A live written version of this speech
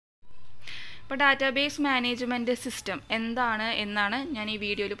അപ്പോൾ database management system എന്താണ് എന്നാണ് ഞാൻ ഈ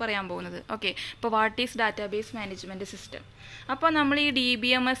വീഡിയോയിൽ പറയാൻ പോകുന്നത്. ഓക്കെ, ഇപ്പോൾ what is database management system. അപ്പോൾ നമ്മൾ ഈ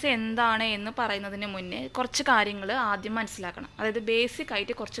DBMS എന്താണ് എന്ന് പറയുന്നതിന് മുന്നേ കുറച്ച് കാര്യങ്ങൾ ആദ്യം മനസ്സിലാക്കണം. അതായത് ബേസിക്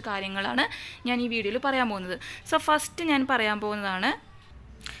ആയിട്ട് കുറച്ച് കാര്യങ്ങളാണ് ഞാൻ ഈ വീഡിയോയിൽ പറയാൻ പോകുന്നത്. സോ ഫസ്റ്റ് ഞാൻ പറയാൻ പോകുന്നതാണ്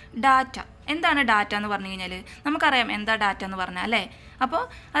ഡാറ്റ. എന്താണ് ഡാറ്റ എന്ന് പറഞ്ഞു കഴിഞ്ഞാൽ നമുക്കറിയാം എന്താ ഡാറ്റ എന്ന് പറഞ്ഞാൽ അല്ലേ. അപ്പോൾ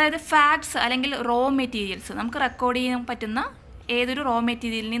അതായത് ഫാക്ട്സ് അല്ലെങ്കിൽ റോ മെറ്റീരിയൽസ്, നമുക്ക് റെക്കോർഡ് ചെയ്യാൻ പറ്റുന്ന ഏതൊരു റോ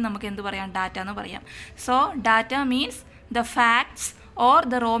മെറ്റീരിയലിനെയും നമുക്ക് എന്ത് പറയാം, ഡാറ്റ എന്ന് പറയാം. So data means the facts or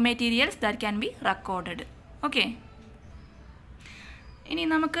the raw materials that can be recorded. Okay, ഇനി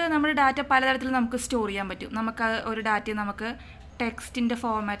നമുക്ക് നമ്മുടെ ഡാറ്റ പലതരത്തിൽ നമുക്ക് സ്റ്റോർ ചെയ്യാൻ പറ്റും. നമുക്ക് ഒരു ഡാറ്റ നമുക്ക് ടെക്സ്റ്റിൻ്റെ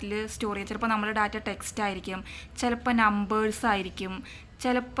ഫോർമാറ്റിൽ സ്റ്റോർ ചെയ്യാം. ചിലപ്പോൾ നമ്മുടെ ഡാറ്റ ടെക്സ്റ്റ് ആയിരിക്കും, ചിലപ്പോൾ നമ്പേഴ്സ് ആയിരിക്കും,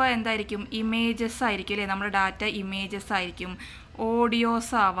 ചിലപ്പോൾ എന്തായിരിക്കും ഇമേജസ് ആയിരിക്കും അല്ലേ. നമ്മുടെ ഡാറ്റ ഇമേജസ് ആയിരിക്കും,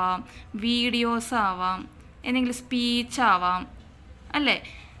 ഓഡിയോസ് ആവാം, വീഡിയോസ് ആവാം, എന്തെങ്കിലും സ്പീച്ച് ആവാം അല്ലേ.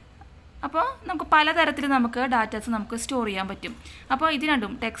 അപ്പോൾ നമുക്ക് പലതരത്തിൽ നമുക്ക് ഡാറ്റാസ് നമുക്ക് സ്റ്റോർ ചെയ്യാൻ പറ്റും. അപ്പോൾ ഇത്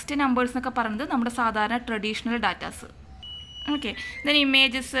രണ്ടും ടെക്സ്റ്റ് നമ്പേഴ്സ് എന്നൊക്കെ പറയുന്നത് നമ്മുടെ സാധാരണ traditional datas. Okay, then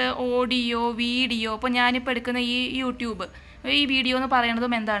images, audio, video. ഇപ്പോൾ ഞാനിപ്പോൾ എടുക്കുന്ന ഈ യൂട്യൂബ് ഈ വീഡിയോ എന്ന്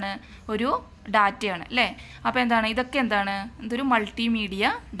പറയുന്നതും എന്താണ്, ഒരു ഡാറ്റയാണ് അല്ലേ. അപ്പോൾ എന്താണ് ഇതൊക്കെ എന്താണ്, ഇതൊരു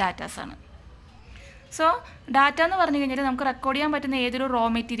മൾട്ടിമീഡിയ ഡാറ്റാസാണ്. സോ ഡാറ്റ എന്ന് പറഞ്ഞു കഴിഞ്ഞാൽ നമുക്ക് റെക്കോർഡ് ചെയ്യാൻ പറ്റുന്ന ഏതൊരു റോ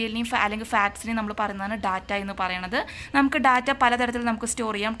മെറ്റീരിയലിനെയും അല്ലെങ്കിൽ ഫാക്ട്സിനെയും നമ്മൾ പറയുന്നതാണ് ഡാറ്റ എന്ന് പറയുന്നത്. നമുക്ക് ഡാറ്റ പലതരത്തിൽ നമുക്ക്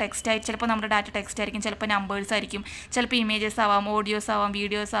സ്റ്റോർ ചെയ്യാം. ടെക്സ്റ്റ് ആയി ചിലപ്പോൾ നമ്മുടെ ഡാറ്റ ടെക്സ്റ്റ് ആയിരിക്കും, ചിലപ്പോൾ നമ്പേഴ്സ് ആയിരിക്കും, ചിലപ്പോൾ ഇമേജസ് ആവാം, ഓഡിയോസ് ആവാം,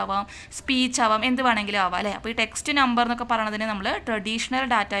 വീഡിയോസ് ആവാം, സ്പീച്ച് ആവാം, എന്ത് വേണമെങ്കിലും ആവാം അല്ലേ. അപ്പോൾ ഈ ടെക്സ്റ്റ് നമ്പർ എന്നൊക്കെ പറയുന്നതിന് നമ്മൾ ട്രഡീഷണൽ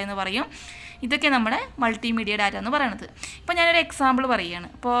ഡാറ്റ എന്ന് പറയും. ഇതൊക്കെ നമ്മുടെ മൾട്ടിമീഡിയ ഡാറ്റ എന്ന് പറയുന്നത്. ഇപ്പോൾ ഞാനൊരു എക്സാമ്പിൾ പറയുകയാണ്.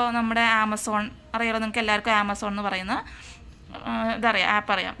 ഇപ്പോൾ നമ്മുടെ ആമസോൺ അറിയാലോ, നിങ്ങൾക്ക് എല്ലാവർക്കും ആമസോൺ എന്ന് പറയുന്ന ഇതറിയാം,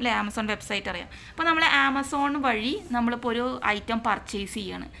 ആപ്പ് അറിയാം അല്ലേ, ആമസോൺ വെബ്സൈറ്റ് അറിയാം. അപ്പോൾ നമ്മൾ ആമസോൺ വഴി നമ്മളിപ്പോൾ ഒരു ഐറ്റം പർച്ചേസ്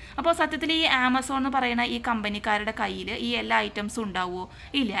ചെയ്യാണ്. അപ്പോൾ സത്യത്തിൽ ഈ ആമസോൺ എന്ന് പറയുന്ന ഈ കമ്പനിക്കാരുടെ കയ്യിൽ ഈ എല്ലാ ഐറ്റംസും ഉണ്ടാവുമോ,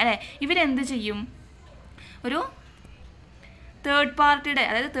 ഇല്ല അല്ലേ. ഇവരെന്ത് ചെയ്യും, ഒരു തേർഡ് പാർട്ടിയുടെ,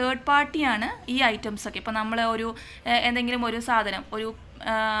 അതായത് തേർഡ് പാർട്ടിയാണ് ഈ ഐറ്റംസൊക്കെ. ഇപ്പോൾ നമ്മൾ ഒരു എന്തെങ്കിലും ഒരു സാധനം, ഒരു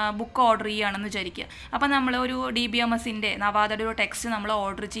ബുക്ക് ഓർഡർ ചെയ്യുകയാണെന്ന് വിചാരിക്കുക. അപ്പോൾ നമ്മൾ ഒരു DBMSൻ്റെ നവാദയുടെ ഒരു ടെക്സ്റ്റ് നമ്മൾ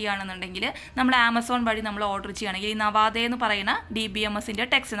ഓർഡർ ചെയ്യുകയാണെന്നുണ്ടെങ്കിൽ, നമ്മൾ ആമസോൺ വഴി നമ്മൾ ഓർഡർ ചെയ്യുകയാണെങ്കിൽ ഈ നവാദ എന്ന് പറയുന്ന DBMSൻ്റെ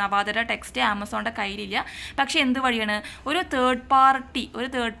ടെക്സ്റ്റ്, നവാദയുടെ ടെക്സ്റ്റ് ആമസോണിൻ്റെ കയ്യിലില്ല. പക്ഷേ എന്ത് വഴിയാണ്, ഒരു തേർഡ്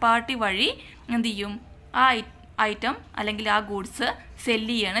പാർട്ടി വഴി എന്ത് ചെയ്യും, ആ ഐറ്റം അല്ലെങ്കിൽ ആ ഗുഡ്സ്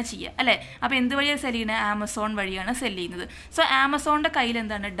സെല്ല് ചെയ്യാണ് ചെയ്യുക അല്ലേ. അപ്പോൾ എന്ത് വഴിയാണ് സെല്ല് ചെയ്യുന്നത്, ആമസോൺ വഴിയാണ് സെല്ല് ചെയ്യുന്നത്. സോ ആമസോണിൻ്റെ കയ്യിൽ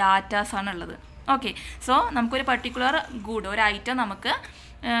എന്താണ്, ഡാറ്റാസാണ് ഉള്ളത്. ഓക്കെ, സോ നമുക്കൊരു പർട്ടിക്കുലർ ഗുഡ്, ഒരു ഐറ്റം നമുക്ക്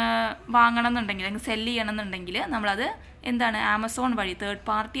വാങ്ങണം എന്നുണ്ടെങ്കിൽ അല്ലെങ്കിൽ സെല്ല് ചെയ്യണം എന്നുണ്ടെങ്കിൽ നമ്മളത് എന്താണ്, ആമസോൺ വഴി, തേർഡ്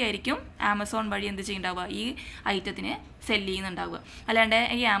പാർട്ടി ആയിരിക്കും ആമസോൺ വഴി എന്ത് ചെയ്യുന്നുണ്ടാവുക, ഈ ഐറ്റത്തിന് സെല്ല് ചെയ്യുന്നുണ്ടാവുക. അല്ലാണ്ട്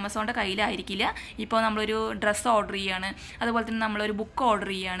ഈ ആമസോണിൻ്റെ കയ്യിലായിരിക്കില്ല. ഇപ്പോൾ നമ്മളൊരു ഡ്രസ്സ് ഓർഡർ ചെയ്യുകയാണ്, അതുപോലെ തന്നെ നമ്മളൊരു ബുക്ക് ഓർഡർ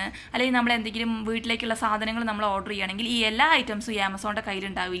ചെയ്യുകയാണ്, അല്ലെങ്കിൽ നമ്മൾ എന്തെങ്കിലും വീട്ടിലേക്കുള്ള സാധനങ്ങൾ നമ്മൾ ഓർഡർ ചെയ്യുകയാണെങ്കിൽ ഈ എല്ലാ ഐറ്റംസും ഈ ആമസോണിൻ്റെ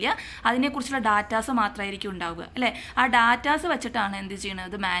കയ്യിലുണ്ടാവില്ല. അതിനെക്കുറിച്ചുള്ള ഡാറ്റാസ് മാത്രമായിരിക്കും ഉണ്ടാവുക അല്ലേ. ആ ഡാറ്റാസ് വെച്ചിട്ടാണ് എന്ത് ചെയ്യുന്നത്,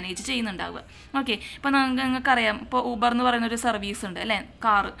 അത് മാനേജ് ചെയ്യുന്നുണ്ടാവുക. ഓക്കെ, ഇപ്പോൾ നിങ്ങൾക്കറിയാം, ഇപ്പോൾ ഊബർ എന്ന് പറയുന്നൊരു സർവീസ് ഉണ്ട് അല്ലേ,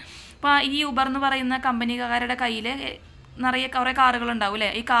 കാറ്. അപ്പോൾ ഈ ഊബർ എന്ന് പറയുന്ന കമ്പനിക്കാരുടെ കയ്യിൽ നിറയെ കുറേ കാറുകളുണ്ടാവും അല്ലേ.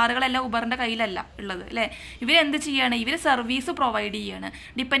 ഈ കാറുകളെല്ലാം ഊബറിൻ്റെ കയ്യിലല്ല ഉള്ളത് അല്ലേ. ഇവരെന്ത് ചെയ്യുകയാണ്, ഇവർ സർവീസ് പ്രൊവൈഡ് ചെയ്യുകയാണ്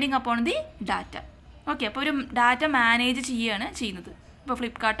depending upon the data. Okay, അപ്പോൾ ഒരു ഡാറ്റ മാനേജ് ചെയ്യുകയാണ് ചെയ്യുന്നത്. ഇപ്പോൾ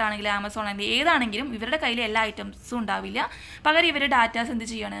ഫ്ലിപ്കാർട്ട് ആണെങ്കിലും ആമസോൺ ആണെങ്കിലും ഏതാണെങ്കിലും ഇവരുടെ കയ്യിൽ എല്ലാ ഐറ്റംസും ഉണ്ടാവില്ല. പകരം ഇവർ ഡാറ്റാസ് എന്ത്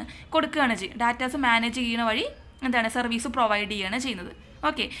ചെയ്യുകയാണ്, കൊടുക്കുകയാണ് ചെയ്യുക. ഡാറ്റാസ് മാനേജ് ചെയ്യുന്ന വഴി എന്താണ്, സർവീസ് പ്രൊവൈഡ് ചെയ്യുകയാണ് ചെയ്യുന്നത്.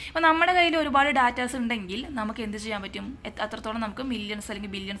 ഓക്കെ, അപ്പോൾ നമ്മുടെ കയ്യിൽ ഒരുപാട് ഡാറ്റാസ് ഉണ്ടെങ്കിൽ നമുക്ക് എന്ത് ചെയ്യാൻ പറ്റും, അത്രത്തോളം നമുക്ക് മില്യൺസ്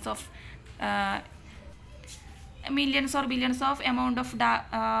അല്ലെങ്കിൽ billions of amount of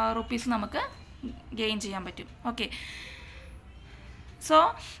rupees നമുക്ക് ഗെയിൻ ചെയ്യാൻ പറ്റും. ഓക്കെ, സോ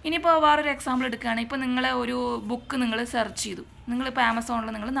ഇനിയിപ്പോൾ വേറൊരു എക്സാമ്പിൾ എടുക്കുകയാണ്. ഇപ്പോൾ നിങ്ങൾ ഒരു ബുക്ക് നിങ്ങൾ സെർച്ച് ചെയ്തു, നിങ്ങളിപ്പോൾ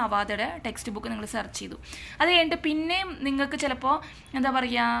ആമസോണിൽ നിങ്ങൾ നവാദയുടെ ടെക്സ്റ്റ് ബുക്ക് നിങ്ങൾ സെർച്ച് ചെയ്തു. അത് കഴിഞ്ഞിട്ട് പിന്നെയും നിങ്ങൾക്ക് ചിലപ്പോൾ എന്താ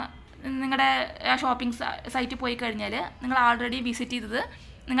പറയുക, നിങ്ങളുടെ ആ ഷോപ്പിംഗ് സൈറ്റിൽ പോയി കഴിഞ്ഞാൽ നിങ്ങൾ ആൾറെഡി വിസിറ്റ് ചെയ്തത്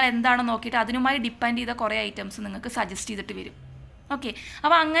നിങ്ങൾ എന്താണോ നോക്കിയിട്ട് അതിനുമായി ഡിപ്പെൻഡ് ചെയ്ത കുറേ ഐറ്റംസ് നിങ്ങൾക്ക് സജസ്റ്റ് ചെയ്തിട്ട് വരും. ഓക്കെ,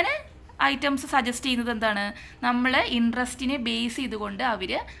 അപ്പോൾ അങ്ങനെ ഐറ്റംസ് സജസ്റ്റ് ചെയ്യുന്നത് എന്താണ്, നമ്മൾ ഇൻട്രസ്റ്റിനെ ബേസ് ചെയ്തുകൊണ്ട്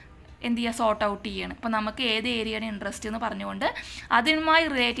അവർ എന്ത് ചെയ്യുക, സോർട്ട് ഔട്ട് ചെയ്യണം. അപ്പോൾ നമുക്ക് ഏത് ഏരിയയാണ് ഇൻട്രസ്റ്റ് എന്ന് പറഞ്ഞുകൊണ്ട് അതുമായി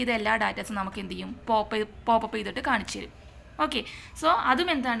റിലേറ്റ് ചെയ്ത എല്ലാ ഡാറ്റാസും നമുക്ക് എന്ത് ചെയ്യും, പോപ്പപ്പ് ചെയ്തിട്ട് കാണിച്ചു തരും. ഓക്കെ, സോ അതും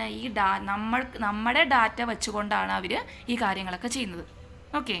എന്താണ്, ഈ നമ്മുടെ ഡാറ്റ വെച്ചുകൊണ്ടാണ് അവർ ഈ കാര്യങ്ങളൊക്കെ ചെയ്യുന്നത്.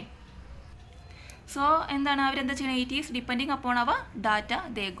 ഓക്കെ, സോ എന്താണ് അവരെന്താ ചെയ്യുന്നത്, it is depending upon our data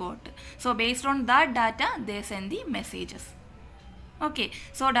they got. So based on that data they send the messages. Okay,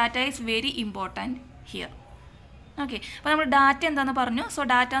 so data is very important here. Okay, അപ്പോൾ നമ്മൾ ഡാറ്റ എന്താണെന്ന് പറഞ്ഞു. സോ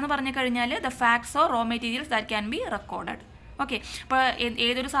ഡാറ്റ എന്ന് പറഞ്ഞു കഴിഞ്ഞാൽ the facts or raw materials that can be recorded. Okay, അപ്പോൾ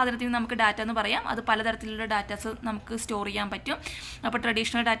ഏതൊരു സാധനത്തിനും നമുക്ക് ഡാറ്റ എന്ന് പറയാം. അത് പലതരത്തിലുള്ള ഡാറ്റാസ് നമുക്ക് സ്റ്റോർ ചെയ്യാൻ പറ്റും. അപ്പോൾ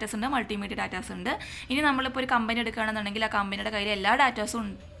ട്രഡീഷണൽ ഡാറ്റാസ് ഉണ്ട്, മൾട്ടിമീഡിയ ഡാറ്റാസ് ഉണ്ട്. ഇനി നമ്മളിപ്പോൾ ഒരു കമ്പനി എടുക്കുകയാണെന്നുണ്ടെങ്കിൽ ആ കമ്പനിയുടെ കയ്യിൽ എല്ലാ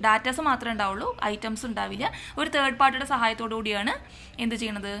ഡാറ്റാസ് മാത്രമേ ഉണ്ടാവുള്ളൂ, ഐറ്റംസ് ഉണ്ടാവില്ല. ഒരു തേർഡ് പാർട്ടിയുടെ സഹായത്തോടു കൂടിയാണ് എന്ത്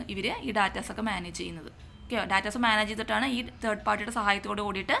ചെയ്യുന്നത്, ഇവർ ഈ ഡാറ്റാസൊക്കെ മാനേജ് ചെയ്യുന്നത്. ഓക്കെ, ഡാറ്റാസ് മാനേജ് ചെയ്തിട്ടാണ് ഈ തേർഡ് പാർട്ടിയുടെ സഹായത്തോട്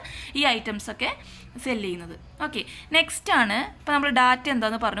കൂടിയിട്ട് ഈ ഐറ്റംസൊക്കെ സെല് ചെയ്യുന്നത്. ഓക്കെ, നെക്സ്റ്റ് ആണ്, ഇപ്പോൾ നമ്മൾ ഡാറ്റ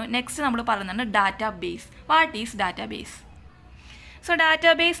എന്താണെന്ന് പറഞ്ഞു. നെക്സ്റ്റ് നമ്മൾ പറയുന്നതാണ് data base. What is data base? So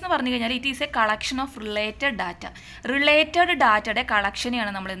database എന്ന് പറഞ്ഞു കഴിഞ്ഞാൽ it is A collection of related data. Related ഡാറ്റയുടെ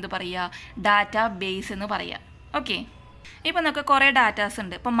കളക്ഷനെയാണ് നമ്മൾ എന്ത് പറയുക, ഡാറ്റാബേസ് എന്ന് പറയുക. ഓക്കെ, ഇപ്പോൾ നമുക്ക് കുറേ ഡാറ്റാസ്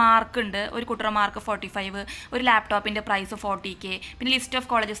ഉണ്ട്. ഇപ്പോൾ മാർക്ക് ഉണ്ട്, ഒരു കുട്ടിയുടെ മാർക്ക് 45, ഒരു ലാപ്ടോപ്പിൻ്റെ പ്രൈസ് 40K, പിന്നെ ലിസ്റ്റ് ഓഫ്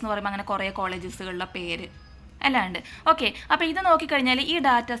കോളേജസ് എന്ന് പറയുമ്പോൾ അങ്ങനെ കുറേ കോളേജസുകളുടെ പേര് അല്ലാണ്ട്. ഓക്കെ, അപ്പോൾ ഇത് നോക്കിക്കഴിഞ്ഞാൽ ഈ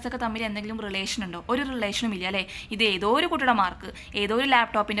ഡാറ്റാസൊക്കെ തമ്മിൽ എന്തെങ്കിലും റിലേഷൻ ഉണ്ടോ? ഒരു റിലേഷനും ഇല്ല അല്ലേ. ഇത് ഏതോ ഒരു കുട്ടിയുടെ മാർക്ക്, ഏതോ ഒരു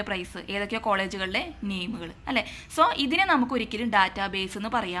ലാപ്ടോപ്പിൻ്റെ പ്രൈസ്, ഏതൊക്കെയോ കോളേജുകളുടെ നെയിമുകൾ അല്ലേ. സോ ഇതിനെ നമുക്ക് ഒരിക്കലും ഡാറ്റാബേസ് എന്ന്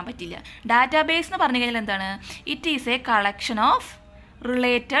പറയാൻ പറ്റില്ല. ഡാറ്റാബേസ് എന്ന് പറഞ്ഞു കഴിഞ്ഞാൽ എന്താണ്, it is A collection of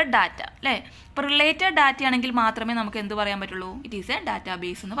related data അല്ലേ. ഇപ്പോൾ റിലേറ്റഡ് ഡാറ്റ ആണെങ്കിൽ മാത്രമേ നമുക്ക് എന്ത് പറയാൻ പറ്റുള്ളൂ, ഇറ്റ് ഈസ് എ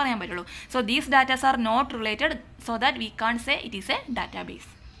ഡാറ്റാബേസ് എന്ന് പറയാൻ പറ്റുള്ളൂ. So these datas are not related, so that we can't say it is A database.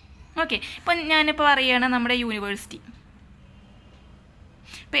 Okay, ഇപ്പം ഞാനിപ്പോൾ പറയുകയാണ് നമ്മുടെ യൂണിവേഴ്സിറ്റി,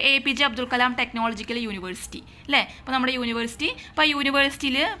 ഇപ്പോൾ APJ Abdul Kalam technological university അല്ലേ. അപ്പോൾ നമ്മുടെ യൂണിവേഴ്സിറ്റി, അപ്പോൾ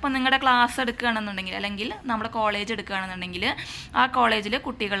യൂണിവേഴ്സിറ്റിയിൽ ഇപ്പോൾ നിങ്ങളുടെ ക്ലാസ് എടുക്കുകയാണെന്നുണ്ടെങ്കിൽ അല്ലെങ്കിൽ നമ്മുടെ കോളേജ് എടുക്കുകയാണെന്നുണ്ടെങ്കിൽ ആ കോളേജിൽ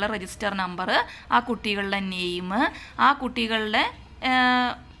കുട്ടികളുടെ രജിസ്റ്റർ നമ്പർ, ആ കുട്ടികളുടെ നെയിം, ആ കുട്ടികളുടെ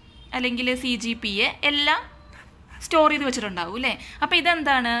അല്ലെങ്കിൽ CGPA എല്ലാം സ്റ്റോർ ചെയ്ത് വെച്ചിട്ടുണ്ടാവും അല്ലേ. അപ്പോൾ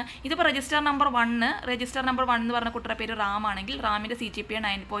ഇതെന്താണ്, ഇതിപ്പോൾ രജിസ്റ്റർ നമ്പർ 1 എന്ന് പറഞ്ഞ കുട്ടിയുടെ പേര് റാം ആണെങ്കിൽ റാമിൻ്റെ CGPA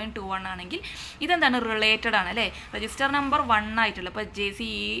 9.21 ആണെങ്കിൽ ഇതെന്താണ്, റിലേറ്റഡ് ആണ് അല്ലേ. രജിസ്റ്റർ നമ്പർ 1 ആയിട്ടുള്ള ഇപ്പോൾ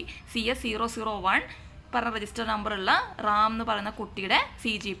JCECS001 പറഞ്ഞ രജിസ്റ്റർ നമ്പറുള്ള റാം എന്ന് പറയുന്ന കുട്ടിയുടെ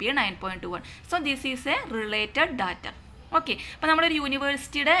CGPA 9.21. So this is A related data. Okay, അപ്പോൾ നമ്മളൊരു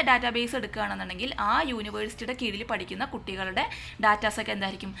യൂണിവേഴ്സിറ്റിയുടെ ഡാറ്റാബേസ് എടുക്കുകയാണെന്നുണ്ടെങ്കിൽ ആ യൂണിവേഴ്സിറ്റിയുടെ കീഴിൽ പഠിക്കുന്ന കുട്ടികളുടെ ഡാറ്റാസൊക്കെ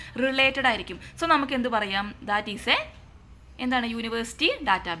എന്തായിരിക്കും, റിലേറ്റഡ് ആയിരിക്കും. സോ നമുക്ക് എന്ത് പറയാം, ദാറ്റ് ഈസ് എ എന്താണ്, യൂണിവേഴ്സിറ്റി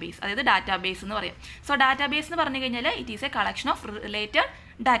ഡാറ്റാബേസ്, അതായത് ഡാറ്റാബേസ് എന്ന് പറയാം. സോ ഡാറ്റാബേസ് എന്ന് പറഞ്ഞു കഴിഞ്ഞാൽ it is A collection of related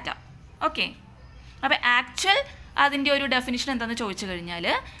data. Okay, അപ്പോൾ ആക്ച്വൽ അതിൻ്റെ ഒരു ഡെഫിനിഷൻ എന്താണെന്ന് ചോദിച്ചു കഴിഞ്ഞാൽ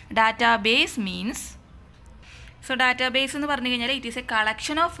ഡാറ്റാബേസ് മീൻസ്, സോ ഡാറ്റാബേസ് എന്ന് പറഞ്ഞു കഴിഞ്ഞാൽ it is A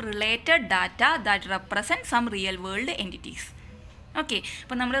collection of related data that represent some real world entities. Okay,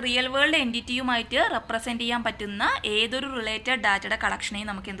 അപ്പോൾ നമ്മൾ റിയൽ വേൾഡ് എൻറ്റിറ്റിയുമായിട്ട് റെപ്രസെൻറ്റ് ചെയ്യാൻ പറ്റുന്ന ഏതൊരു റിലേറ്റഡ് ഡാറ്റയുടെ കളക്ഷനെയും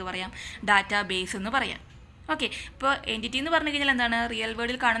നമുക്ക് എന്ത് പറയാം, ഡാറ്റാബേസ് എന്ന് പറയാം. ഓക്കെ, ഇപ്പോൾ എൻറ്റിറ്റി എന്ന് പറഞ്ഞു കഴിഞ്ഞാൽ എന്താണ്, റിയൽ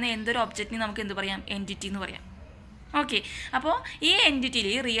വേൾഡിൽ കാണുന്ന എന്തൊരു ഒബ്ജക്റ്റിനെ നമുക്ക് എന്ത് പറയാം, എൻറ്റിറ്റി എന്ന് പറയാം. ഓക്കെ, അപ്പോൾ ഈ എൻറ്റിറ്റിയിൽ,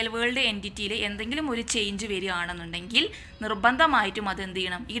 റിയൽ വേൾഡ് എൻറ്റിറ്റിയിൽ എന്തെങ്കിലും ഒരു ചേഞ്ച് വരികയാണെന്നുണ്ടെങ്കിൽ നിർബന്ധമായിട്ടും അത് എന്ത്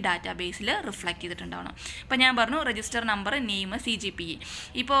ചെയ്യണം, ഈ ഡാറ്റാബേസിൽ റിഫ്ലക്റ്റ് ചെയ്തിട്ടുണ്ടാവണം. ഇപ്പോൾ ഞാൻ പറഞ്ഞു രജിസ്റ്റർ നമ്പർ, നെയിം, CGPA.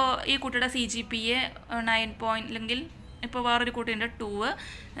 ഇപ്പോൾ ഈ കുട്ടിയുടെ CGPA 9 അല്ലെങ്കിൽ ഇപ്പോൾ വേറൊരു കുട്ടീൻ്റെ 2,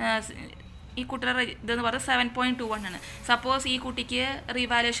 ഈ കുട്ടിയുടെ ഇതെന്ന് പറയുന്നത് 7.21 ആണ്. സപ്പോസ് ഈ കുട്ടിക്ക്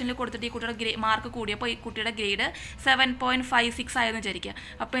റിവാലുവേഷനിൽ കൊടുത്തിട്ട് ഈ കുട്ടിയുടെ മാർക്ക് കൂടിയപ്പോൾ ഈ കുട്ടിയുടെ ഗ്രേഡ് 7.56 ആയെന്ന് വിചാരിക്കുക.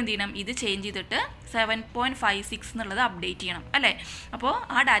 അപ്പോൾ എന്ത് ചെയ്യണം, ഇത് ചേഞ്ച് ചെയ്തിട്ട് 7.56 എന്നുള്ളത് അപ്ഡേറ്റ് ചെയ്യണം അല്ലേ. അപ്പോൾ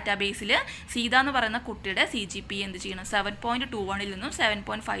ആ ഡാറ്റാബേസിൽ സീത എന്ന് പറയുന്ന കുട്ടിയുടെ CGPA എന്ത് ചെയ്യണം, 7.21 നിന്നും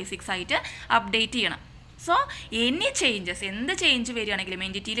 7.56 ആയിട്ട് അപ്ഡേറ്റ് ചെയ്യണം. സോ എനി ചേഞ്ചസ്, എന്ത് ചേഞ്ച് വരികയാണെങ്കിലും,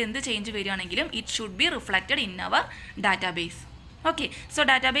 എൻറ്റിറ്റിയിൽ എന്ത് change വരികയാണെങ്കിലും it should be reflected in our database. Okay, so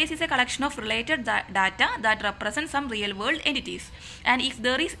database is a collection of related data that represent some real world entities, and if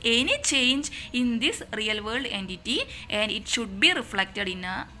there is any change in this real world entity, and it should be reflected in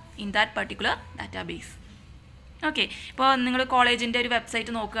that particular database. Okay, ഇപ്പോൾ നിങ്ങൾ കോളേജിൻ്റെ ഒരു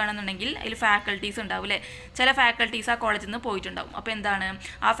website നോക്കുകയാണെന്നുണ്ടെങ്കിൽ അതിൽ faculties ഉണ്ടാവും അല്ലേ. ചില faculties ആ കോളേജിൽ നിന്ന് പോയിട്ടുണ്ടാവും. അപ്പോൾ എന്താണ്,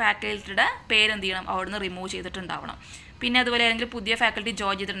 ആ ഫാക്കൽറ്റിയുടെ പേരെന്ത് ചെയ്യണം, അവിടുന്ന് റിമൂവ് ചെയ്തിട്ടുണ്ടാവണം. പിന്നെ അതുപോലെ ഏതെങ്കിലും പുതിയ ഫാക്കൽറ്റി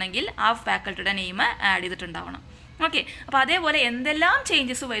ജോയിൻ ചെയ്തിട്ടുണ്ടെങ്കിൽ ആ ഫാക്കൽറ്റിയുടെ നെയിം ആഡ് ചെയ്തിട്ടുണ്ടാവണം. ഓക്കെ, അപ്പോൾ അതേപോലെ എന്തെല്ലാം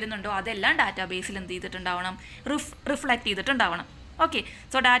ചേഞ്ചസ് വരുന്നുണ്ടോ അതെല്ലാം ഡാറ്റാബേസിൽ എന്ത് ചെയ്തിട്ടുണ്ടാവണം, reflect ചെയ്തിട്ടുണ്ടാവണം. Okay,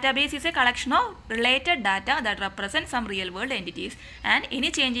 so database is a collection of related data that represent some real world entities, and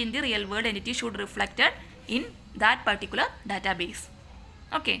any change in the real world entity should reflected in that particular database.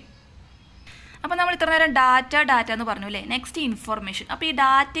 Okay. അപ്പോൾ നമ്മൾ ഇത്ര നേരം data എന്ന് പറഞ്ഞു അല്ലേ. Next information. അപ്പോൾ ഈ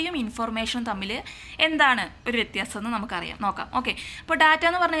ഡാറ്റയും ഇൻഫർമേഷനും തമ്മിൽ എന്താണ് ഒരു വ്യത്യാസം എന്ന് നമുക്കറിയാം, നോക്കാം. ഓക്കെ, അപ്പോൾ ഡാറ്റ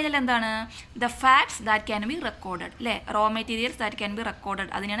എന്ന് പറഞ്ഞു കഴിഞ്ഞാൽ എന്താണ്, the facts that can be recorded അല്ലേ, raw materials that can be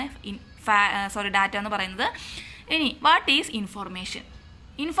recorded, അതിനാണ് ഡാറ്റ എന്ന് പറയുന്നത്. ഇനി വാട്ട് ഈസ് ഇൻഫർമേഷൻ?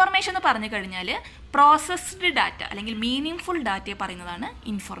 ഇൻഫർമേഷൻ എന്ന് പറഞ്ഞു കഴിഞ്ഞാൽ പ്രോസസ്ഡ് ഡാറ്റ അല്ലെങ്കിൽ മീനിങ് ഫുൾ ഡാറ്റയെ പറയുന്നതാണ്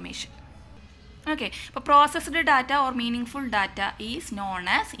ഇൻഫർമേഷൻ. ഓക്കെ, അപ്പോൾ processed data or meaning full data is known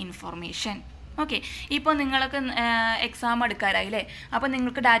as information. Okay, ഇപ്പോൾ നിങ്ങൾക്ക് എക്സാം എടുക്കാറായി അല്ലേ. അപ്പോൾ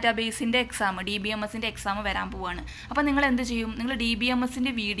നിങ്ങൾക്ക് ഡാറ്റാബേസിൻ്റെ എക്സാം, DBMSൻ്റെ എക്സാം വരാൻ പോവുകയാണ്. അപ്പോൾ നിങ്ങൾ എന്ത് ചെയ്യും, നിങ്ങൾ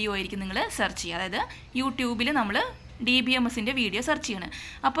DBMSൻ്റെ വീഡിയോ ആയിരിക്കും നിങ്ങൾ സെർച്ച് ചെയ്യുക. അതായത് യൂട്യൂബിൽ നമ്മൾ DBMSൻ്റെ വീഡിയോ സെർച്ച് ചെയ്യണം.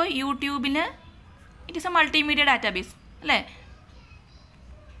 അപ്പോൾ യൂട്യൂബിന് it is A multimedia database അല്ലേ,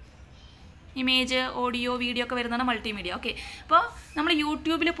 ഇമേജ് ഓഡിയോ വീഡിയോ ഒക്കെ വരുന്നതാണ് മൾട്ടിമീഡിയ. ഓക്കെ, അപ്പോൾ നമ്മൾ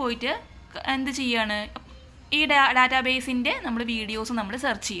യൂട്യൂബിൽ പോയിട്ട് എന്ത് ചെയ്യാണ്, ഈ ഡാറ്റാബേസിൻ്റെ നമ്മൾ വീഡിയോസ് നമ്മൾ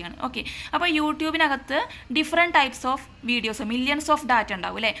സെർച്ച് ചെയ്യാണ്. ഓക്കെ, അപ്പോൾ യൂട്യൂബിനകത്ത് different types of videos, millions of data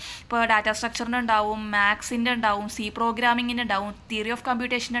ഉണ്ടാവും അല്ലേ. ഇപ്പോൾ ഡാറ്റ സ്ട്രക്ചറിൻ്റെ ഉണ്ടാവും, മാത്സിൻ്റെ ഉണ്ടാവും, സി പ്രോഗ്രാമിങ്ങിൻ്റെ ഉണ്ടാവും, തിയറി ഓഫ്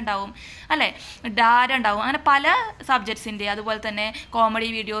കമ്പ്യൂട്ടേഷൻ്റെ ഉണ്ടാവും അല്ലേ, ഡാറ്റ ഉണ്ടാവും, അങ്ങനെ പല സബ്ജക്ട്സിൻ്റെ. അതുപോലെ തന്നെ കോമഡി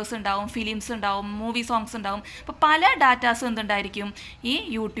വീഡിയോസ് ഉണ്ടാവും, ഫിലിംസ് ഉണ്ടാവും, മൂവി സോങ്സ് ഉണ്ടാവും. അപ്പോൾ പല ഡാറ്റാസും എന്തുണ്ടായിരിക്കും ഈ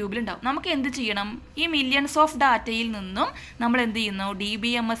യൂട്യൂബിലുണ്ടാവും. നമുക്ക് എന്ത് ചെയ്യണം, ഈ മില്യൺസ് ഓഫ് ഡാറ്റയിൽ നിന്നും നമ്മൾ എന്ത് ചെയ്യുന്നു,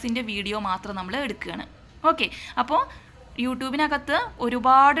 DBMSൻ്റെ വീഡിയോ മാത്രം നമ്മൾ എടുക്കുകയാണ്. ഓക്കെ, അപ്പോൾ യൂട്യൂബിനകത്ത്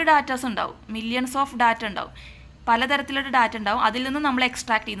ഒരുപാട് ഡാറ്റാസ് ഉണ്ടാവും, മില്യൺസ് ഓഫ് ഡാറ്റ ഉണ്ടാവും, പലതരത്തിലുള്ള ഡാറ്റ ഉണ്ടാവും. അതിൽ നിന്ന് നമ്മൾ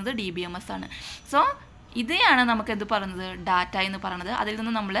എക്സ്ട്രാക്ട് ചെയ്യുന്നത് DBMS ആണ്. സോ ഇതാണ് നമുക്ക് എന്ത് പറയുന്നത്, ഡാറ്റ എന്ന് പറയുന്നത്. അതിൽ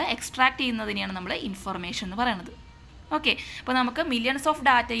നിന്ന് നമ്മൾ എക്സ്ട്രാക്ട് ചെയ്യുന്നതിനെയാണ് നമ്മൾ ഇൻഫർമേഷൻ എന്ന് പറയുന്നത്. ഓക്കെ, അപ്പോൾ നമുക്ക് മില്യൺസ് ഓഫ്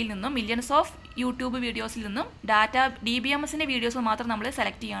ഡാറ്റയിൽ നിന്നും, മില്യൺസ് ഓഫ് യൂട്യൂബ് വീഡിയോസിൽ നിന്നും DBMSൻ്റെ വീഡിയോസ് മാത്രം നമ്മൾ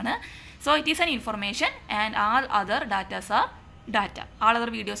സെലക്ട് ചെയ്യാണ്. So it is an information and all other datas R data, all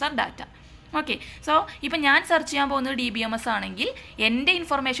other videos R data. Okay, so ഇപ്പം ഞാൻ സെർച്ച് ചെയ്യാൻ പോകുന്നത് DBMS ആണെങ്കിൽ എൻ്റെ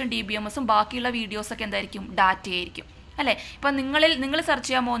ഇൻഫർമേഷൻ DBMSും ബാക്കിയുള്ള വീഡിയോസൊക്കെ എന്തായിരിക്കും, ഡാറ്റയായിരിക്കും അല്ലേ. ഇപ്പം നിങ്ങൾ സെർച്ച്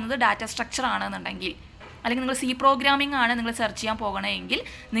ചെയ്യാൻ പോകുന്നത് ഡാറ്റ സ്ട്രക്ചർ ആണെന്നുണ്ടെങ്കിൽ, അല്ലെങ്കിൽ നിങ്ങൾ സി പ്രോഗ്രാമിംഗ് ആണ് നിങ്ങൾ സെർച്ച് ചെയ്യാൻ പോകണമെങ്കിൽ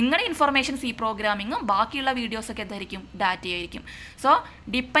നിങ്ങളുടെ ഇൻഫർമേഷൻ സി പ്രോഗ്രാമിങ്ങും ബാക്കിയുള്ള വീഡിയോസൊക്കെ എന്തായിരിക്കും, ഡാറ്റയായിരിക്കും. So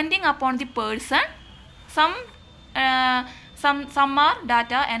depending upon the person some R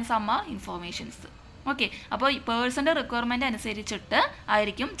data and some R informations. Okay, അപ്പോൾ പേഴ്സൻ്റെ റിക്വയർമെൻറ്റ് അനുസരിച്ചിട്ട്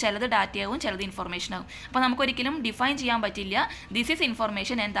ആയിരിക്കും ചിലത് ഡാറ്റയാവും, ചിലത് ഇൻഫർമേഷൻ ആവും. അപ്പോൾ നമുക്കൊരിക്കലും ഡിഫൈൻ ചെയ്യാൻ പറ്റില്ല this is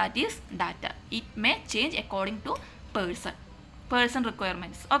information and that is data. It may change according to person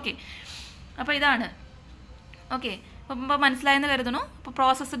requirements. Okay, അപ്പോൾ ഇതാണ്. ഓക്കെ, അപ്പോൾ മനസ്സിലായെന്ന് കരുതുന്നു. അപ്പോൾ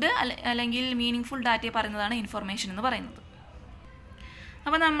പ്രോസസ്ഡ് അല്ലെങ്കിൽ മീനിങ് ഫുൾ ഡാറ്റയെ പറയുന്നതാണ് ഇൻഫർമേഷൻ എന്ന് പറയുന്നത്.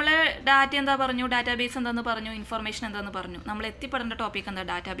 അപ്പോൾ നമ്മൾ ഡാറ്റ എന്താ പറഞ്ഞു, ഡാറ്റാബേസ് എന്താണെന്ന് പറഞ്ഞു, ഇൻഫർമേഷൻ എന്താണെന്ന് പറഞ്ഞു. നമ്മൾ എത്തിപ്പെടേണ്ട ടോപ്പിക് എന്താ,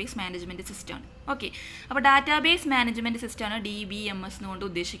 ഡാറ്റാബേസ് മാനേജ്മെൻറ്റ് സിസ്റ്റമാണ്. ഓക്കെ, അപ്പോൾ ഡാറ്റാബേസ് മാനേജ്മെൻറ്റ് സിസ്റ്റമാണ് DBMS എന്നുകൊണ്ട്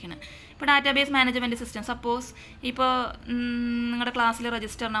ഉദ്ദേശിക്കുന്നത്. ഇപ്പോൾ ഡാറ്റാബേസ് മാനേജ്മെൻറ്റ് സിസ്റ്റം, സപ്പോസ് ഇപ്പോൾ നിങ്ങളുടെ ക്ലാസ്സിൽ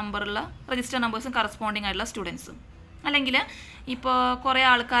രജിസ്റ്റർ നമ്പേഴ്സും കറസ്പോണ്ടിങ് ആയിട്ടുള്ള സ്റ്റുഡൻസും, അല്ലെങ്കിൽ ഇപ്പോൾ കുറേ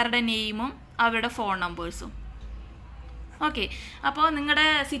ആൾക്കാരുടെ നെയിമും അവരുടെ ഫോൺ നമ്പേഴ്സും. ഓക്കെ, അപ്പോൾ നിങ്ങളുടെ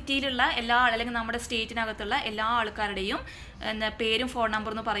സിറ്റിയിലുള്ള അല്ലെങ്കിൽ നമ്മുടെ സ്റ്റേറ്റിനകത്തുള്ള എല്ലാ ആൾക്കാരുടെയും പേരും ഫോൺ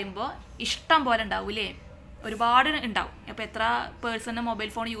നമ്പർ എന്ന് പറയുമ്പോൾ ഇഷ്ടം പോലെ ഉണ്ടാവില്ലേ, ഒരുപാട് ഉണ്ടാവും. അപ്പോൾ എത്ര പേഴ്സണ് മൊബൈൽ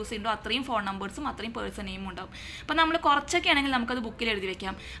ഫോൺ യൂസ് ചെയ്യുന്നുണ്ടോ അത്രയും ഫോൺ നമ്പേഴ്സും അത്രയും പേഴ്സൺ നെയിമും ഉണ്ടാവും. അപ്പോൾ നമ്മൾ കുറച്ചൊക്കെ ആണെങ്കിൽ നമുക്കത് ബുക്കിൽ എഴുതി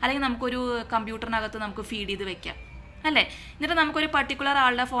വെക്കാം, അല്ലെങ്കിൽ നമുക്കൊരു കമ്പ്യൂട്ടറിനകത്ത് നമുക്ക് ഫീഡ് ചെയ്ത് വെക്കാം അല്ലേ. എന്നിട്ട് നമുക്കൊരു പർട്ടിക്കുലർ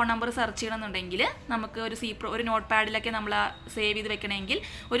ആളുടെ ഫോൺ നമ്പർ സെർച്ച് ചെയ്യണമെന്നുണ്ടെങ്കിൽ നമുക്ക് ഒരു നോട്ട് പാഡിലൊക്കെ നമ്മൾ സേവ് ചെയ്ത് വെക്കണമെങ്കിൽ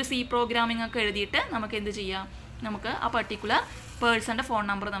ഒരു സി പ്രോഗ്രാമിംഗ് ഒക്കെ എഴുതിയിട്ട് നമുക്ക് എന്ത് ചെയ്യാം, നമുക്ക് ആ പർട്ടിക്കുലർ പേഴ്സൻ്റെ ഫോൺ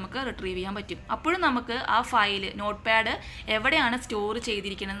നമ്പർ നമുക്ക് റിട്രീവ് ചെയ്യാൻ പറ്റും. അപ്പോഴും നമുക്ക് ആ ഫയൽ നോട്ട് പാഡ് എവിടെയാണ് സ്റ്റോർ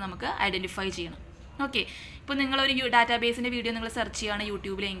ചെയ്തിരിക്കുന്നത് നമുക്ക് ഐഡൻറ്റിഫൈ ചെയ്യണം. ഓക്കെ, ഇപ്പോൾ നിങ്ങളൊരു ഡാറ്റാബേസിൻ്റെ വീഡിയോ നിങ്ങൾ സെർച്ച് ചെയ്യുകയാണ്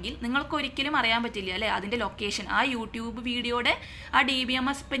യൂട്യൂബിലെങ്കിൽ നിങ്ങൾക്ക് ഒരിക്കലും അറിയാൻ പറ്റില്ല അല്ലേ അതിൻ്റെ ലൊക്കേഷൻ. ആ യൂട്യൂബ് വീഡിയോയുടെ ആ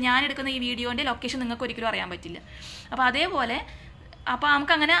DBMS, ഇപ്പോൾ ഞാൻ എടുക്കുന്ന ഈ വീഡിയോൻ്റെ ലൊക്കേഷൻ നിങ്ങൾക്ക് ഒരിക്കലും അറിയാൻ പറ്റില്ല. അപ്പോൾ അതേപോലെ അപ്പോൾ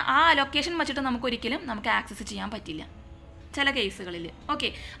നമുക്കങ്ങനെ ആ ലൊക്കേഷൻ വെച്ചിട്ട് നമുക്ക് ആക്സസ് ചെയ്യാൻ പറ്റില്ല ചില കേസുകളിൽ. ഓക്കെ,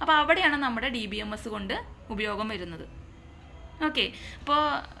 അപ്പോൾ അവിടെയാണ് നമ്മുടെ DBMS കൊണ്ട് ഉപയോഗം വരുന്നത്. ഓക്കെ,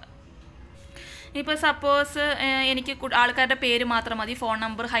 ഇപ്പോൾ സപ്പോസ് എനിക്ക് ആൾക്കാരുടെ പേര് മാത്രം മതി, ഫോൺ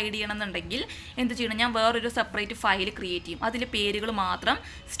നമ്പർ ഹൈഡ് ചെയ്യണമെന്നുണ്ടെങ്കിൽ എന്ത് ചെയ്യണം, ഞാൻ വേറൊരു സെപ്പറേറ്റ് ഫയൽ ക്രിയേറ്റ് ചെയ്യും, അതിൽ പേരുകൾ മാത്രം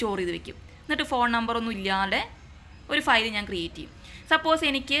സ്റ്റോർ ചെയ്ത് വെക്കും. എന്നിട്ട് ഫോൺ നമ്പറൊന്നും ഇല്ലാതെ ഒരു ഫയൽ ഞാൻ ക്രിയേറ്റ് ചെയ്യും. സപ്പോസ്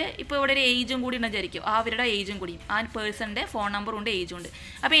എനിക്ക് ഇപ്പോൾ ഇവിടെ ഒരു ഏജും കൂടി ഉണ്ടെന്ന് വിചാരിക്കും, അവരുടെ ഏജും കൂടി, ആ പേഴ്സൻ്റെ ഫോൺ നമ്പറും ഉണ്ട് ഏജും ഉണ്ട്.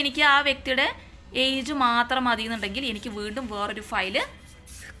 അപ്പോൾ എനിക്ക് ആ വ്യക്തിയുടെ ഏജ് മാത്രം മതി എന്നുണ്ടെങ്കിൽ എനിക്ക് വീണ്ടും വേറൊരു ഫയൽ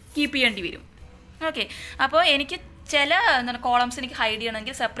കീപ്പ് ചെയ്യേണ്ടി വരും. ഓക്കെ, അപ്പോൾ എനിക്ക് ചില കോളംസ് എനിക്ക് ഹൈഡ്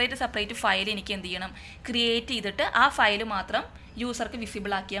ചെയ്യണമെങ്കിൽ സെപ്പറേറ്റ് ഫയൽ എനിക്ക് എന്ത് ചെയ്യണം, ക്രിയേറ്റ് ചെയ്തിട്ട് ആ ഫയൽ മാത്രം യൂസർക്ക്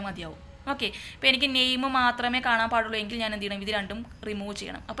വിസിബിൾ ആക്കിയാൽ മതിയാവും. ഓക്കെ, ഇപ്പോൾ എനിക്ക് നെയിം മാത്രമേ കാണാൻ പാടുള്ളൂ എങ്കിൽ ഞാൻ എന്ത് ചെയ്യണം, ഇത് രണ്ടും റിമൂവ്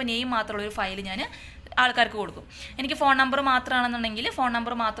ചെയ്യണം. അപ്പോൾ നെയിം മാത്രമുള്ളൊരു ഫയൽ ഞാൻ ആൾക്കാർക്ക് കൊടുക്കും. എനിക്ക് phone number മാത്രമാണെന്നുണ്ടെങ്കിൽ phone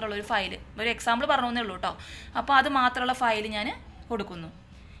number മാത്രമുള്ളൊരു file, ഒരു എക്സാമ്പിൾ പറഞ്ഞേ ഉള്ളൂ കേട്ടോ. അപ്പോൾ അത് മാത്രമുള്ള ഫയൽ ഞാൻ കൊടുക്കുന്നു.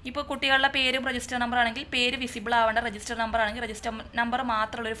 ഇപ്പോൾ കുട്ടികളുടെ പേരും രജിസ്റ്റർ നമ്പർ ആണെങ്കിൽ പേര് വിസിബിൾ ആവേണ്ട രജിസ്റ്റർ നമ്പർ ആണെങ്കിൽ രജിസ്റ്റർ നമ്പർ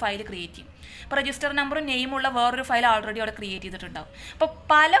മാത്രമുള്ളൊരു ഫയൽ ക്രിയേറ്റ് ചെയ്യും. അപ്പോൾ രജിസ്റ്റർ നമ്പറും നെയിമുള്ള വേറൊരു ഫയൽ ഓൾറെഡി അവിടെ ക്രിയേറ്റ് ചെയ്തിട്ടുണ്ടാവും. അപ്പോൾ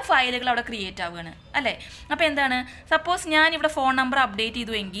പല ഫയലുകൾ അവിടെ ക്രിയേറ്റ് ആവുകയാണ് അല്ലേ. അപ്പോൾ എന്താണ്, സപ്പോസ് ഞാൻ ഇവിടെ ഫോൺ നമ്പർ അപ്ഡേറ്റ്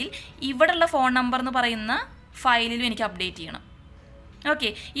ചെയ്തു എങ്കിൽ ഇവിടെയുള്ള ഫോൺ നമ്പർ എന്ന് പറയുന്ന ഫയലിലും എനിക്ക് അപ്ഡേറ്റ് ചെയ്യണം. ഓക്കെ,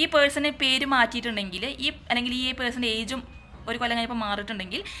 ഈ പേഴ്സണെ പേര് മാറ്റിയിട്ടുണ്ടെങ്കിൽ അല്ലെങ്കിൽ ഈ പേഴ്സൻ്റെ ഏജും ഒരു കൊല്ലം കഴിഞ്ഞപ്പോൾ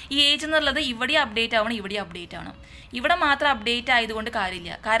മാറിയിട്ടുണ്ടെങ്കിൽ ഈ ഏജ് എന്നുള്ളത് ഇവിടെ അപ്ഡേറ്റ് ആവണം, ഇവിടെ അപ്ഡേറ്റ് ആവണം. ഇവിടെ മാത്രം അപ്ഡേറ്റ് ആയതുകൊണ്ട്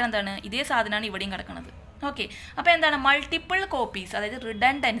കാര്യമില്ല. കാരണം എന്താണ്, ഇതേ സാധനമാണ് ഇവിടെയും കിടക്കുന്നത്. ഓക്കെ, അപ്പോൾ എന്താണ് മൾട്ടിപ്പിൾ കോപ്പീസ്, അതായത്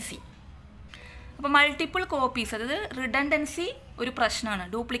റിഡൻഡൻസി. അപ്പോൾ മൾട്ടിപ്പിൾ കോപ്പീസ്, അതായത് റിഡൻഡൻസി ഒരു പ്രശ്നമാണ്,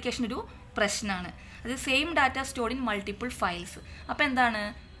 ഡ്യൂപ്ലിക്കേഷൻ ഒരു പ്രശ്നമാണ്. അത് same data stored in multiple files. അപ്പോൾ എന്താണ്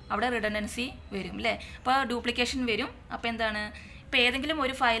അവിടെ റിഡൻഡൻസി വരും അല്ലേ, അപ്പോൾ ഡ്യൂപ്ലിക്കേഷൻ വരും. അപ്പോൾ എന്താണ്, ഇപ്പോൾ ഏതെങ്കിലും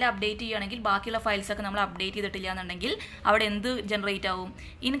ഒരു ഫയൽ അപ്ഡേറ്റ് ചെയ്യുകയാണെങ്കിൽ ബാക്കിയുള്ള ഫയൽസൊക്കെ നമ്മൾ അപ്ഡേറ്റ് ചെയ്തിട്ടില്ല എന്നുണ്ടെങ്കിൽ അവിടെ എന്ത് ജനറേറ്റ് ആവും,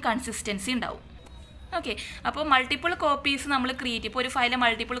 ഇൻകൺസിസ്റ്റൻസി ഉണ്ടാവും. ഓക്കെ, അപ്പോൾ മൾട്ടിപ്പിൾ കോപ്പീസ് നമ്മൾ ക്രിയേറ്റ്, ഇപ്പോൾ ഒരു ഫയൽ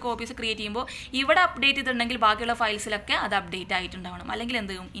മൾട്ടിപ്പിൾ കോപ്പീസ് ക്രിയേറ്റ് ചെയ്യുമ്പോൾ ഇവിടെ അപ്ഡേറ്റ് ചെയ്തിട്ടുണ്ടെങ്കിൽ ബാക്കിയുള്ള ഫയൽസിലൊക്കെ അത് അപ്ഡേറ്റ് ആയിട്ടുണ്ടാവണം, അല്ലെങ്കിൽ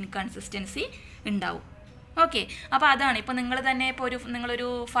എന്ത് ചെയ്യും, ഇൻകൺസിസ്റ്റൻസി ഉണ്ടാവും. ഓക്കെ, അപ്പോൾ അതാണ്. ഇപ്പോൾ നിങ്ങൾ തന്നെ ഇപ്പോൾ നിങ്ങളൊരു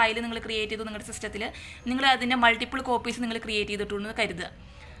ഫയൽ നിങ്ങൾ ക്രിയേറ്റ് ചെയ്തു നിങ്ങളുടെ സിസ്റ്റത്തിൽ, നിങ്ങൾ അതിൻ്റെ മൾട്ടിപ്പിൾ കോപ്പീസ് നിങ്ങൾ ക്രിയേറ്റ് ചെയ്തിട്ടുണ്ടെന്ന് കരുതുക.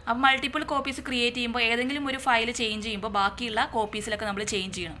 അപ്പോൾ മൾട്ടിപ്പിൾ കോപ്പീസ് ക്രിയേറ്റ് ചെയ്യുമ്പോൾ ഏതെങ്കിലും ഒരു ഫയൽ ചേഞ്ച് ചെയ്യുമ്പോൾ ബാക്കിയുള്ള കോപ്പീസിലൊക്കെ നമ്മൾ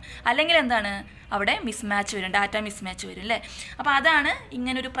ചേഞ്ച് ചെയ്യണം, അല്ലെങ്കിൽ എന്താണ് അവിടെ മിസ്മാച്ച് വരും, ഡാറ്റ മിസ്മാച്ച് വരും അല്ലേ. അപ്പോൾ അതാണ്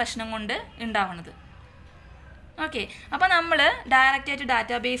ഇങ്ങനൊരു പ്രശ്നം കൊണ്ട് ഉണ്ടാവുന്നത്. ഓക്കെ, അപ്പോൾ നമ്മൾ ഡയറക്റ്റായിട്ട്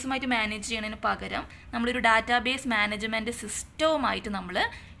ഡാറ്റാബേസുമായിട്ട് മാനേജ് ചെയ്യുന്നതിന് പകരം നമ്മളൊരു ഡാറ്റാബേസ് മാനേജ്മെൻറ്റ് സിസ്റ്റവുമായിട്ട് നമ്മൾ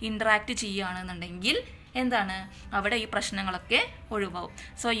ഇൻട്രാക്ട് ചെയ്യുകയാണെന്നുണ്ടെങ്കിൽ എന്താണ് അവിടെ ഈ പ്രശ്നങ്ങളൊക്കെ ഒഴിവാകും.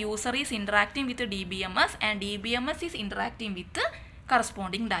 So user is interacting with DBMS and DBMS is interacting with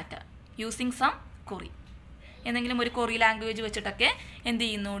corresponding data using some കൊറി. എന്തെങ്കിലും ഒരു കൊറി ലാംഗ്വേജ് വെച്ചിട്ടൊക്കെ എന്ത്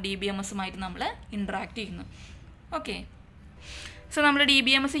ചെയ്യുന്നു, DBMSുമായിട്ട് നമ്മൾ ഇൻട്രാക്ട് ചെയ്യുന്നു. ഓക്കെ, സോ നമ്മൾ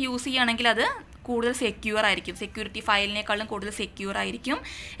DBMS യൂസ് ചെയ്യുകയാണെങ്കിൽ അത് കൂടുതൽ സെക്യൂർ ആയിരിക്കും, സെക്യൂരിറ്റി ഫയലിനേക്കാളും കൂടുതൽ സെക്യൂർ ആയിരിക്കും.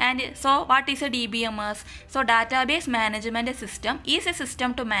 And so what is A DBMS? So database management system is A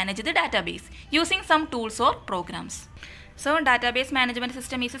system to manage the database using some tools or programmes. So database management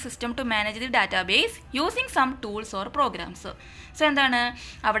system is a system to manage the database using some tools or programs. So എന്താണ്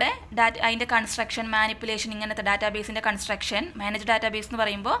അവിടെ അതിൻ്റെ construction, manipulation, ഇങ്ങനത്തെ ഡാറ്റാബേസിൻ്റെ construction, manage database എന്ന്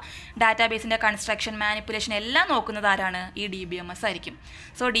പറയുമ്പോൾ ഡാറ്റാബേസിൻ്റെ construction, manipulation എല്ലാം നോക്കുന്നത് ആരാണ്, ഈ DBMS ആയിരിക്കും.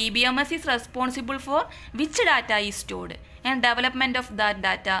 So DBMS is responsible for which data is stored and development of that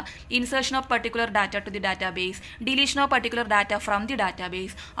data, insertion of particular data to the database, deletion of particular data from the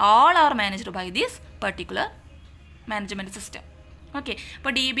database, all are managed by this particular management system. Okay,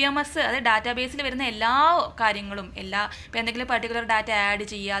 ഇപ്പോൾ DBMS അത് ഡാറ്റാബേസിൽ വരുന്ന എല്ലാ കാര്യങ്ങളും, ഇപ്പോൾ എന്തെങ്കിലും particular data add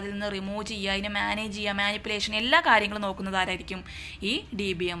ചെയ്യുക, അതിൽ നിന്ന് റിമൂവ് ചെയ്യുക, അതിനെ മാനേജ് ചെയ്യുക, മാനിപ്പുലേഷൻ, എല്ലാ കാര്യങ്ങളും നോക്കുന്നത് ആരായിരിക്കും, ഈ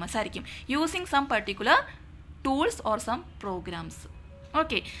DBMS ആയിരിക്കും, using some particular tools or some programmes.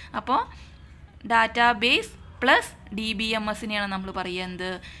 Okay, അപ്പോൾ ഡാറ്റാബേസ് പ്ലസ് DBMSനെയാണ് നമ്മൾ പറയുന്നത്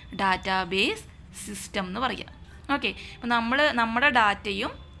ഡാറ്റാബേസ് സിസ്റ്റം എന്ന് പറയുക. ഓക്കെ, അപ്പോൾ നമ്മുടെ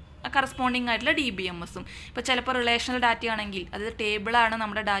ഡാറ്റയും കറസ്പോണ്ടിങ് ആയിട്ടുള്ള DBMSും, ഇപ്പോൾ ചിലപ്പോൾ റിലേഷണൽ ഡാറ്റ ആണെങ്കിൽ, അതായത് ടേബിളാണ്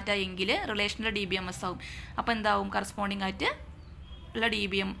നമ്മുടെ ഡാറ്റ എങ്കിൽ റിലേഷണൽ DBMS ആവും. അപ്പോൾ എന്താവും, കറസ്പോണ്ടിങ് ആയിട്ട് ഉള്ള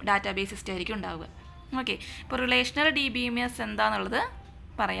ഡാറ്റാബേസ് സിസ്റ്റം ആയിരിക്കും ഉണ്ടാവുക. ഓക്കെ, ഇപ്പോൾ റിലേഷണൽ DBMS എന്താണെന്നുള്ളത്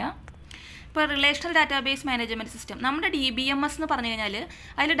പറയാം. ഇപ്പോൾ റിലേഷണൽ ഡാറ്റാബേസ് മാനേജ്മെൻറ്റ് സിസ്റ്റം, നമ്മുടെ DBMS എന്ന് പറഞ്ഞു കഴിഞ്ഞാൽ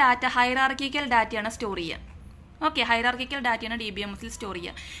അതിൽ ഡാറ്റ ഹൈറാർക്കിക്കൽ ഡാറ്റയാണ് സ്റ്റോർ ചെയ്യുക. ഓക്കെ, ഹൈറാർക്കിക്കൽ ഡാറ്റയാണ് DBMSൽ സ്റ്റോർ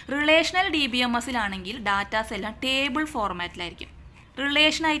ചെയ്യുക. റിലേഷണൽ DBMSലാണെങ്കിൽ ഡാറ്റാസ് എല്ലാം ടേബിൾ ഫോർമാറ്റിലായിരിക്കും,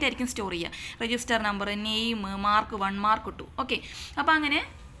 റിലേഷനായിട്ടായിരിക്കും സ്റ്റോർ ചെയ്യുക. Register number, name, mark 1, mark 2. Okay, അപ്പോൾ അങ്ങനെ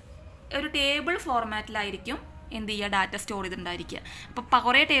ഒരു ടേബിൾ ഫോർമാറ്റിലായിരിക്കും എന്ത് ചെയ്യുക, ഡാറ്റ സ്റ്റോർ ചെയ്തിട്ടുണ്ടായിരിക്കുക. അപ്പോൾ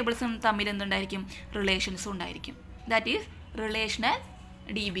കുറേ ടേബിൾസും തമ്മിൽ എന്തുണ്ടായിരിക്കും, റിലേഷൻസും ഉണ്ടായിരിക്കും. That is relational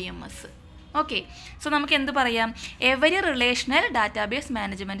DBMS. Okay, so നമുക്ക് എന്ത് പറയാം, every relational database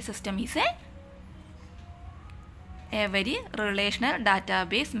management system is every relational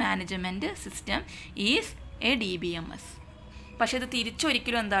database management system is a DBMS. പക്ഷേ ഇത്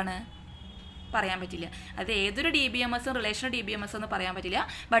തിരിച്ചൊരിക്കലും എന്താണ് പറയാൻ പറ്റില്ല, അത് ഏതൊരു DBMSും റിലേഷണൽ DBMS എന്ന് പറയാൻ പറ്റില്ല.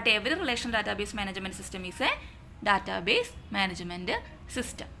 But every relational database management system is A database management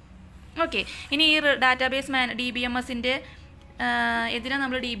system. Okay, ഇനി ഈ ഡാറ്റാബേസ് DBMSൻ്റെ എന്തിനാണ്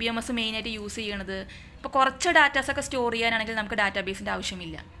നമ്മൾ DBMS മെയിനായിട്ട് യൂസ് ചെയ്യണത്? ഇപ്പോൾ കുറച്ച് ഡാറ്റാസൊക്കെ സ്റ്റോർ ചെയ്യാനാണെങ്കിൽ നമുക്ക് ഡാറ്റാബേസിൻ്റെ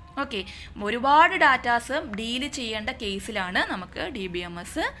ആവശ്യമില്ല. ഓക്കെ, ഒരുപാട് ഡാറ്റാസ് ഡീൽ ചെയ്യേണ്ട കേസിലാണ് നമുക്ക്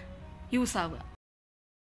DBMS യൂസ് ആവുക.